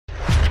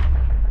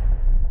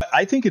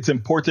I think it's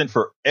important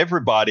for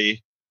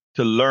everybody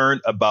to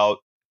learn about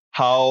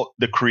how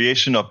the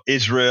creation of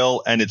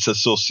Israel and its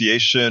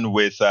association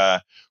with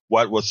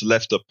what was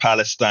left of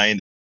Palestine.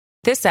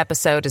 This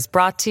episode is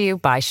brought to you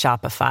by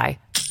Shopify.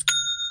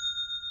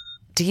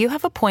 Do you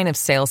have a point of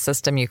sale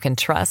system you can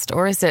trust,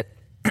 or is it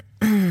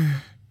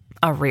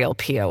a real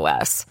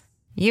POS?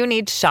 You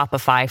need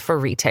Shopify for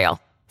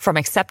retail. From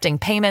accepting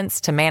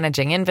payments to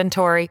managing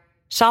inventory,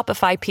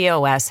 Shopify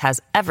POS has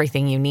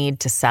everything you need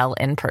to sell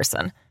in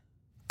person.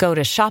 Go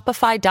to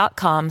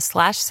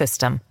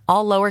shopify.com/system,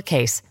 all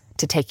lowercase,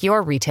 to take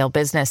your retail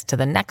business to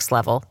the next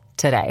level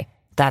today.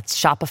 That's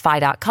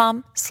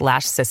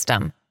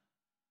shopify.com/system.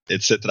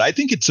 Etc. I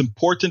think it's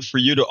important for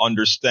you to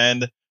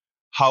understand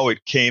how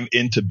it came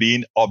into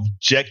being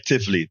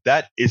objectively.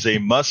 That is a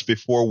must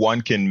before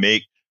one can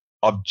make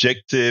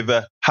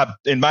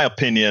in my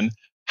opinion,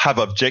 have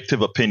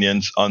objective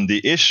opinions on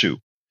the issue.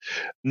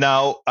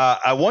 Now,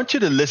 I want you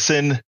to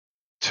listen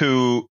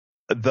to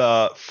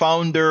the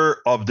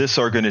founder of this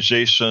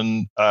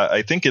organization.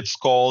 I think it's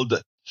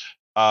called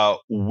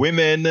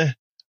Women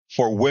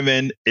for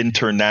Women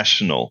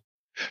International.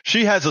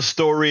 She has a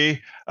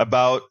story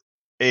about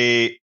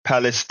a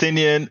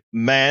Palestinian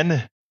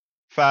man,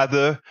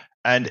 father,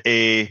 and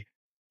a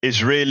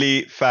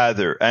Israeli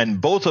father. And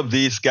both of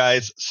these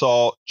guys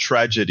saw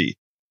tragedy.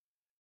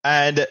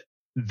 And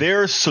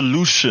their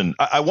solution,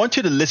 I want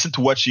you to listen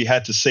to what she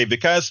had to say,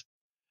 because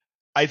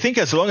I think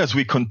as long as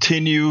we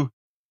continue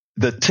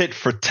the tit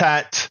for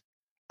tat,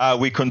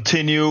 we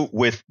continue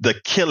with the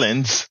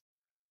killings,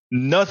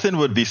 nothing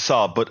would be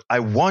solved. But I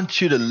want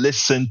you to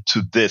listen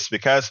to this,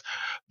 because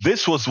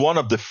this was one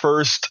of the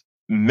first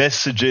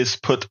messages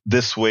put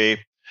this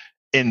way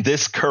in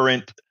this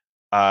current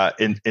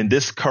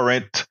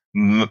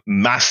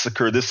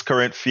massacre, this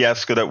current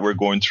fiasco that we're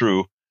going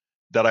through,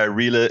 that I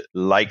really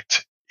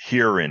liked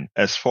hearing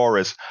as far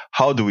as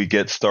how do we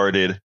get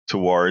started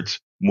towards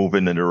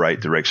moving in the right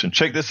direction.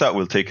 Check this out.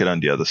 We'll take it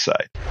on the other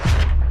side.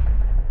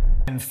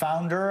 And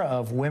founder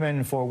of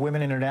Women for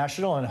Women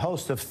International and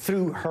host of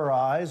Through Her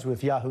Eyes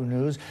with Yahoo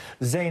News,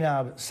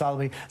 Zainab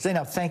Salami.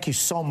 Zainab, thank you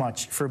so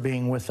much for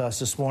being with us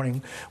this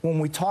morning. When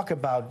we talk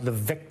about the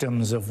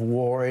victims of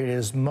war, it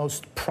is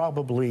most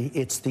probably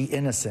it's the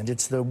innocent.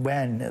 It's the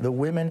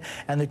women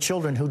and the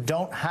children who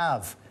don't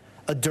have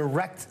a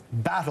direct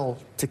battle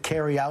to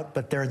carry out,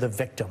 but they're the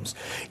victims.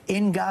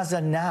 In Gaza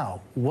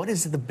now, what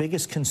is the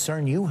biggest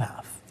concern you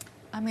have?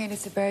 I mean,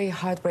 it's a very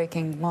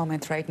heartbreaking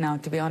moment right now.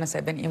 To be honest,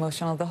 I've been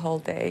emotional the whole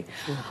day.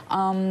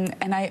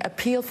 And I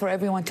appeal for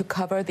everyone to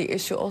cover the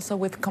issue also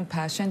with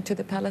compassion to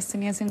the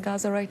Palestinians in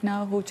Gaza right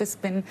now who've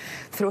just been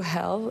through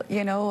hell.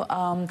 You know,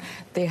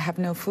 they have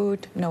no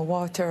food, no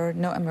water,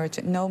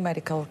 no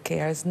medical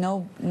cares,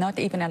 not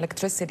even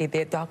electricity.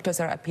 The doctors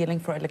are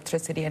appealing for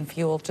electricity and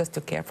fuel just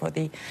to care for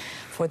the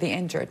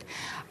injured.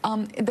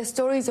 The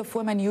stories of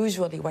women,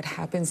 usually what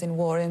happens in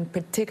war, and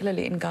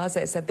particularly in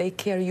Gaza, is that they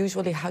care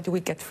usually how do we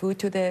get food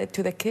to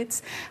the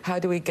kids, how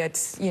do we get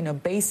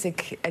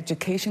basic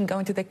education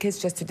going to the kids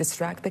just to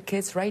distract the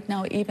kids. Right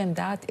now, even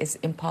that is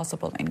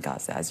impossible in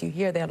Gaza. As you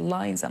hear, there are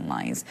lines and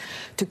lines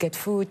to get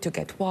food, to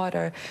get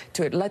water,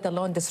 to let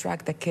alone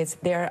distract the kids.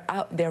 There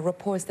are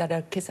reports that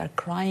our kids are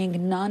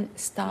crying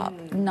non-stop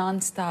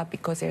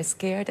because they're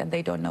scared and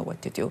they don't know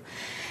what to do.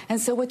 And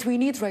so what we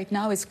need right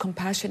now is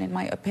compassion, in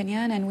my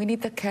opinion, and we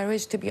need the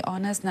courage, to be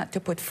honest, not to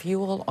put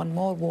fuel on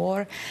more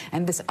war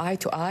and this eye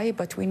to eye,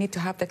 but we need to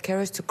have the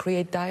courage to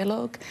create dialogue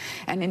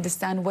and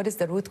understand what is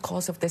the root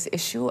cause of this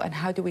issue and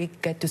how do we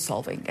get to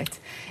solving it.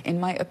 In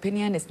my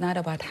opinion, it's not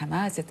about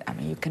Hamas.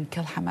 You can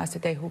kill Hamas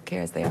today, who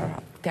cares? They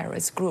are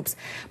terrorist groups.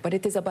 But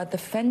it is about the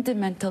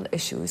fundamental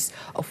issues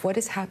of what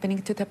is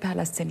happening to the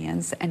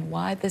Palestinians and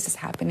why this is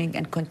happening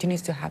and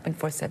continues to happen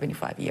for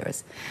 75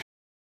 years.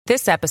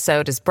 This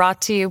episode is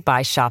brought to you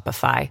by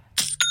Shopify.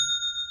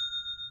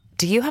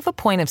 Do you have a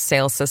point of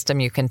sale system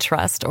you can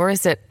trust, or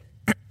is it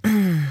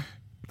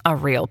a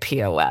real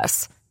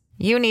POS?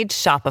 You need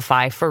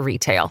Shopify for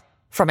retail.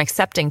 From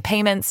accepting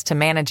payments to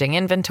managing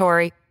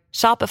inventory,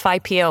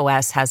 Shopify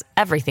POS has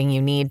everything you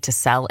need to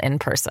sell in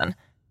person.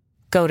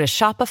 Go to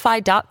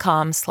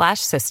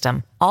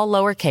shopify.com/system, all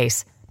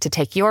lowercase, to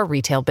take your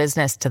retail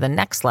business to the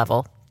next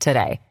level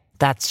today.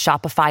 That's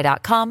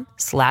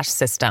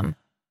shopify.com/system.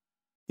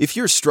 If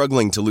you're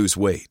struggling to lose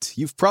weight,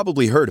 you've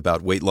probably heard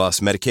about weight loss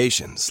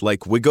medications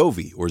like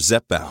Wegovy or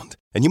Zepbound,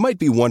 and you might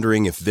be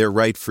wondering if they're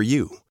right for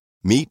you.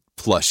 Meet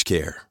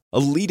PlushCare, a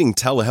leading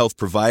telehealth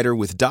provider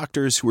with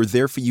doctors who are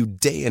there for you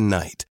day and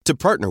night to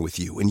partner with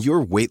you in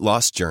your weight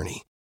loss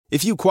journey.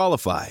 If you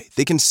qualify,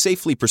 they can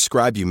safely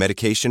prescribe you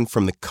medication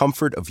from the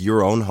comfort of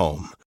your own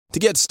home. To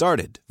get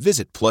started,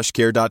 visit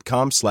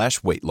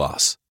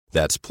plushcare.com/weightloss.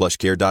 That's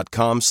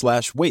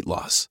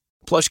plushcare.com/weightloss.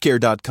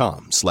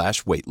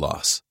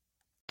 plushcare.com/weightloss.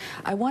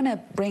 I want to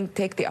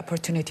take the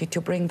opportunity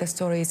to bring the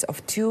stories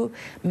of two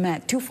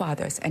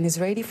fathers, an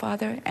Israeli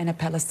father and a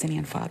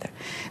Palestinian father.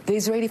 The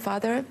Israeli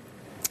father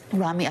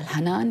Rami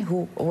Al-Hanan,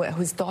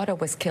 whose daughter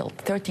was killed,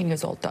 13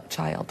 years old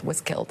child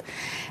was killed.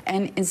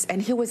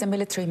 And he was a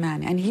military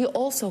man. And he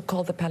also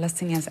called the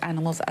Palestinians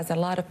animals, as a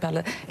lot of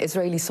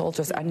Israeli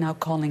soldiers are now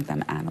calling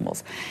them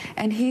animals.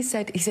 And he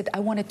said, I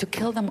wanted to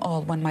kill them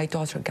all when my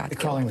daughter got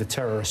killed. Calling the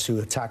terrorists who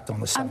attacked on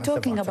the 7th I'm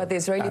talking about the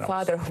Israeli animals.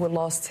 father who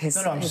lost his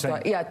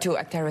daughter, to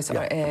a terrorist,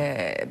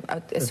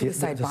 a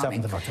suicide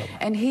bombing.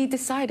 And he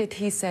decided,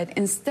 he said,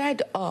 instead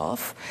of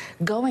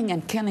going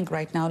and killing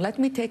right now, let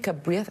me take a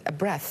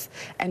breath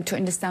and to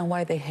understand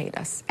why they hate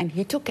us. And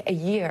he took a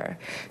year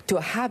to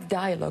have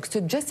dialogues,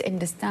 to just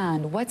understand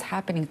what's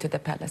happening to the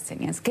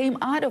Palestinians. Came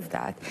out of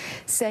that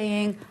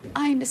saying,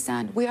 I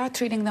understand, we are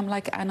treating them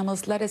like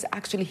animals, let us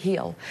actually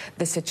heal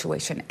the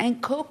situation.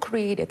 And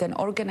co-created an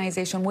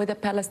organization with a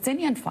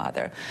Palestinian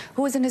father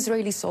who was an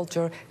Israeli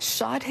soldier,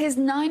 shot his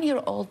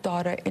 9-year-old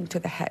daughter into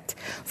the head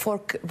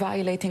for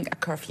violating a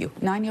curfew,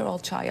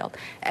 9-year-old child.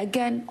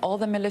 Again, all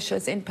the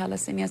militias in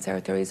Palestinian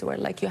territories were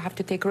like, you have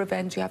to take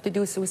revenge, you have to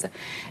do suicide.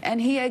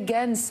 And he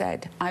again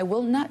said, I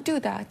will not do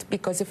that,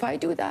 because if I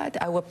do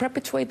that, I will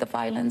perpetuate the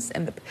violence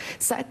and the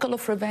cycle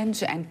of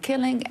revenge and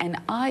killing. And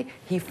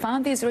he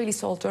found the Israeli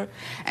soldier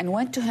and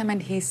went to him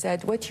and he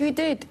said, what you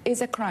did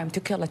is a crime, to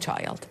kill a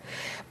child.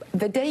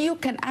 The day you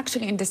can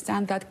actually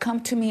understand that, come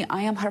to me,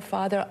 I am her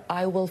father,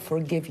 I will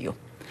forgive you.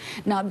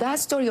 Now, that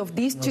story of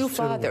these two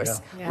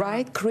fathers,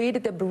 right,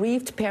 created a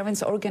bereaved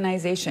parents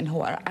organization who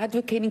are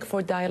advocating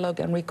for dialogue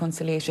and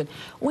reconciliation.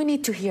 We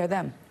need to hear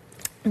them.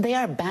 They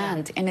are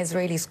banned in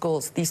Israeli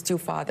schools, these two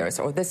fathers,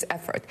 or this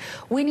effort.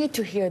 We need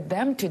to hear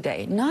them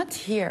today, not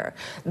hear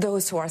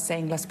those who are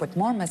saying, let's put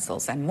more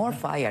missiles and more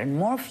fire and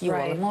more fuel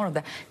and more of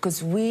that,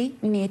 because we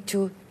need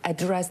to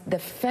address the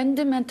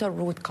fundamental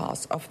root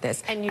cause of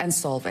this and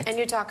solve it. And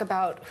you talk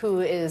about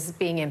who is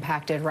being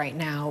impacted right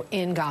now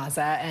in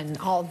Gaza and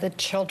all the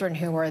children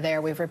who are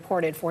there. We've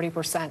reported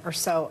 40% or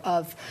so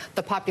of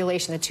the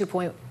population, the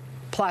 2+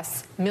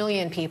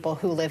 million people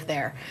who live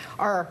there,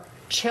 are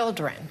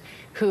children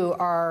who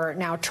are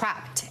now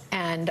trapped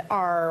and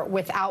are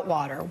without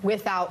water,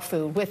 without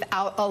food,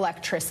 without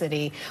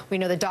electricity. We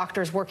know the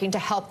doctors working to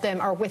help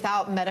them are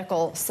without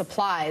medical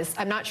supplies.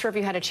 I'm not sure if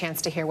you had a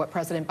chance to hear what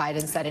President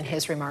Biden said in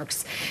his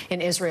remarks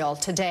in Israel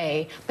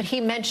today, but he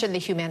mentioned the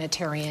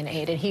humanitarian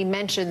aid, and he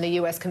mentioned the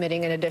U.S.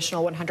 committing an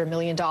additional $100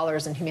 million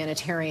in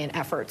humanitarian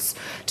efforts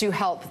to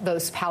help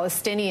those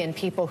Palestinian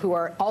people who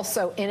are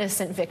also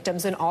innocent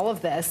victims in all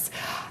of this.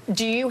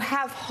 Do you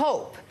have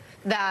hope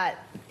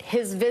that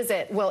his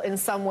visit will in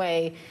some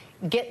way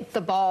get the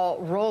ball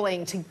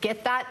rolling to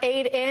get that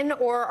aid in,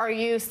 or are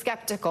you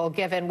skeptical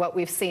given what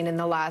we've seen in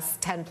the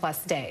last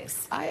 10+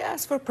 days? I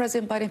asked for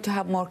President Biden to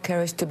have more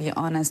courage, to be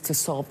honest, to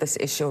solve this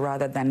issue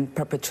rather than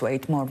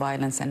perpetuate more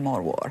violence and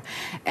more war.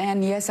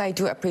 And yes, I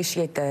do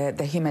appreciate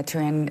the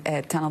humanitarian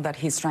tunnel that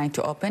he's trying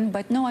to open,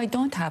 but no, I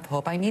don't have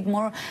hope. I need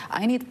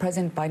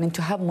President Biden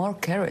to have more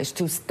courage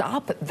to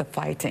stop the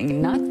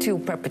fighting, not to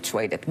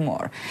perpetuate it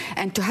more,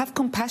 and to have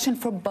compassion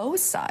for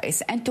both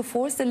sides and to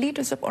force the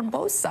leadership on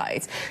both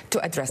sides to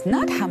address,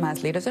 not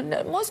Hamas leaders. And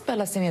most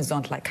Palestinians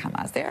don't like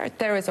Hamas. They are a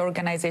terrorist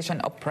organization,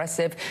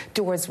 oppressive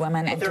towards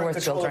women and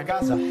towards children.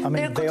 Gaza. I mean,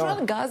 they're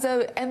controlling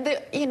Gaza, and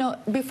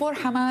before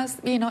Hamas,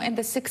 in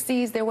the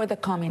 60s there were the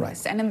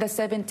communists, and in the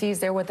 70s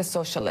there were the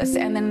socialists,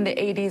 and then in the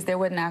 80s there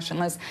were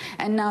nationalists,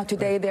 and now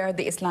today they are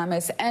the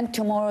Islamists, and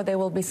tomorrow they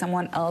will be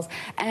someone else,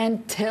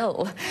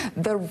 until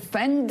the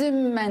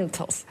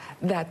fundamentals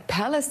that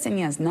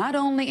Palestinians, not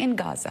only in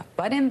Gaza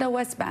but in the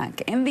West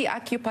Bank, in the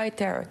occupied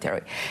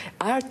territory,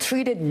 are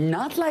treated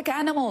not like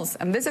animals.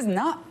 And this is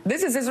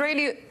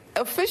Israeli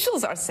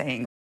officials are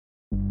saying.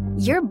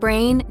 Your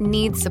brain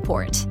needs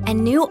support,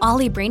 and new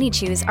Ollie Brainy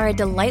Chews are a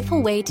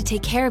delightful way to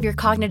take care of your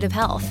cognitive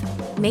health.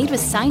 Made with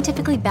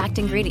scientifically backed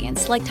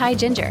ingredients like Thai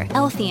ginger,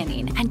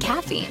 L-theanine, and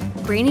caffeine,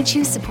 Brainy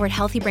Chews support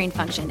healthy brain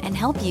function and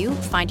help you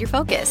find your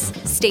focus,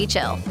 stay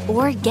chill,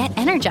 or get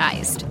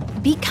energized.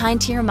 Be kind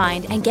to your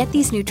mind and get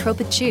these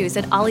nootropic chews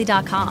at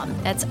ollie.com.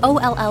 That's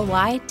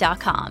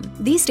OLLY.com.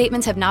 These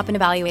statements have not been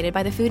evaluated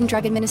by the Food and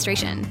Drug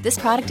Administration. This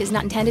product is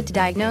not intended to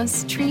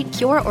diagnose, treat,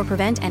 cure, or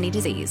prevent any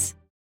disease.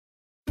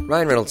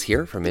 Ryan Reynolds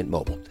here from Mint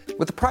Mobile.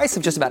 With the price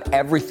of just about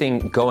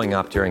everything going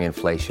up during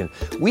inflation,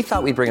 we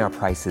thought we'd bring our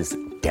prices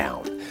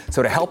down.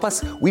 So to help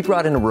us, we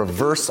brought in a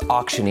reverse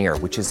auctioneer,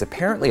 which is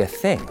apparently a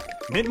thing.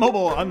 Mint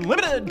Mobile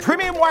Unlimited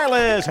Premium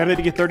Wireless. How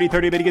to get 30,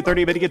 30, bit to get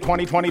 30, bit to get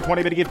 20, 20,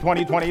 20, bit to get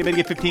 20, 20, bit to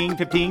get 15,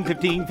 15,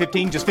 15,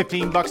 15, just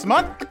 $15 a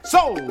month?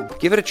 Sold!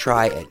 Give it a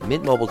try at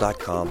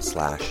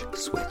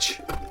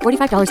mintmobile.com/switch.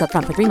 $45 up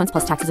front for 3 months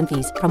plus taxes and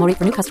fees. Promo rate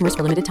for new customers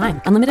for limited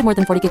time. Unlimited more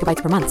than 40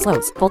 gigabytes per month.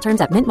 Slows full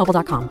terms at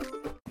mintmobile.com.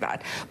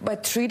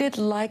 But treated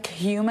like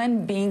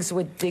human beings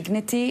with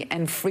dignity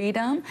and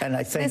freedom, and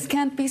I think this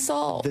can't be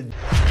solved.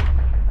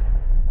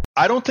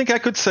 I don't think I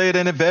could say it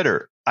any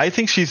better. I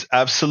think she's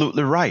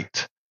absolutely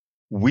right.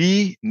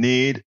 We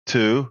need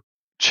to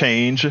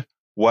change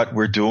what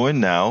we're doing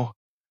now,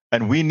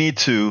 and we need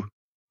to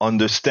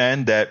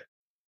understand that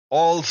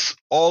all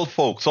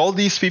folks, all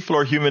these people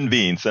are human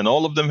beings, and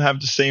all of them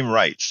have the same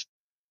rights.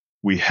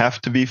 We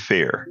have to be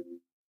fair.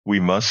 We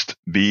must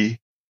be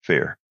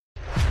fair.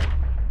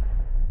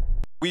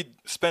 We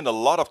spend a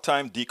lot of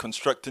time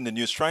deconstructing the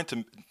news, trying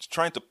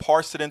to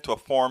parse it into a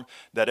form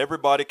that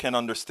everybody can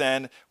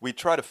understand. We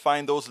try to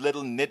find those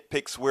little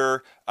nitpicks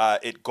where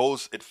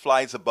it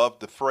flies above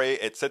the fray,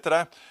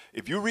 etc.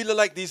 If you really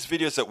like these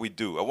videos that we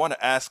do, I want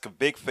to ask a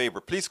big favor.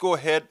 Please go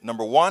ahead.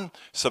 Number 1,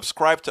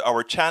 subscribe to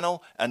our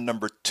channel. And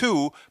number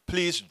 2,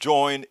 please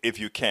join if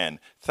you can.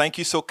 Thank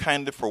you so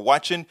kindly for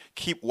watching.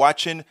 Keep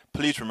watching.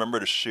 Please remember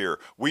to share.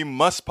 We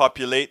must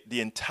populate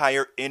the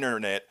entire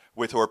internet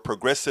with our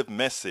progressive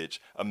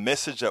message, a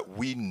message that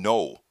we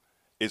know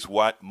is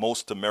what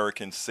most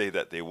Americans say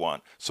that they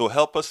want. So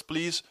help us,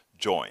 please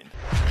join.